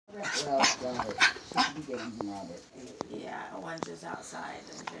Well, Robert. She should be getting from Robert. Yeah, one's just outside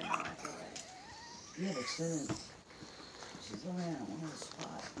in general, I feel like. Yeah, but she's around one of the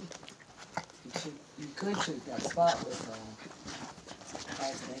spot. You could treat that spot with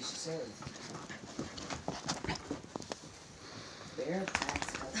vaccination service. Bear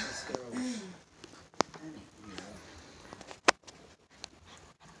packs up this girl. Honey, you know.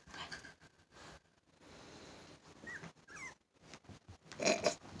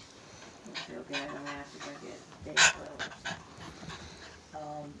 Okay, I'm gonna have to go get Dayquil.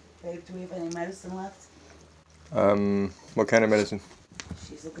 Babe, do we have any medicine left? What kind of medicine?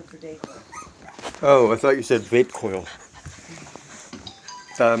 She's looking for Dayquil. Oh, I thought you said vape coil.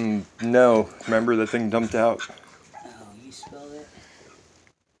 No. Remember that thing dumped out? Oh, you spilled it?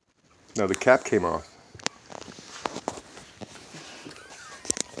 No, the cap came off.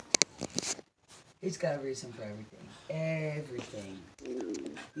 He's got a reason for everything. Everything.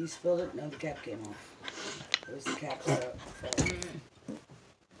 You spilled it? No, the cap came off. It was the cap that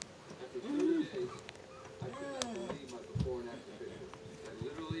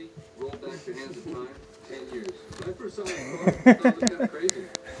Back to hands of time, 10 years. When I first saw this product, I thought it was kind of crazy.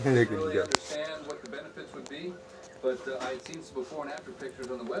 I didn't really understand what the benefits would be, but I had seen some before and after pictures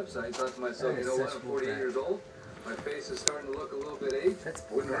on the website. Thought to myself, you know what, I'm 48 years old. My face is starting to look a little bit aged.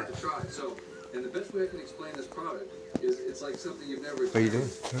 Wouldn't hurt to try. So, and the best way I can explain this product is it's like something you've never What are you doing?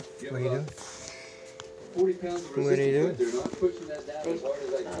 Huh? What are you doing? 40 pounds of What are you doing? They're not pushing that down as hard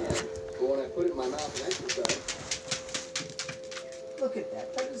as I can. But when I put it in my mouth and exercise, look at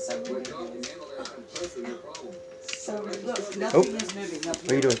that. That is so when ridiculous. God can handle that kind of pressure, no problem. So, look, nothing is moving. Nothing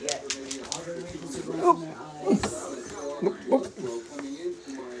What are you doing? yet. All the wrinkles are going from their eyes. Coming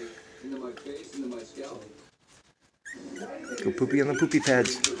into my face, into my scalp. Go poopy on the poopy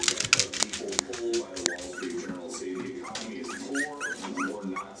pads.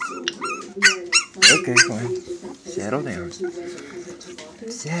 Okay, fine. Settle down.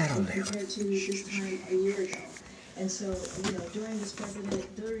 Settle down. And so, you know, during his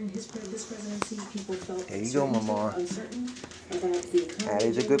presidency, people felt There you go, Mama. uncertain about the economy. That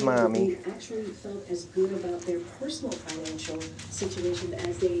is a good mommy. They actually felt as good about their personal financial situation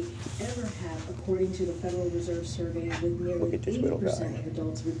as they ever have, according to the Federal Reserve survey, with nearly Look at this little 80% guy. of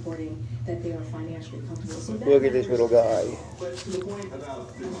adults reporting that they are financially comfortable. So that Look at this little guy. But to the point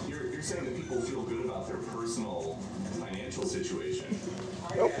about, you're saying that people feel good about their personal financial situation.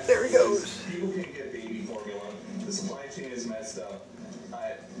 Oh, there he goes. People can't get baby formula. The supply chain is messed up.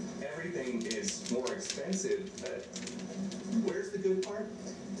 Everything is more expensive. Where's the good part?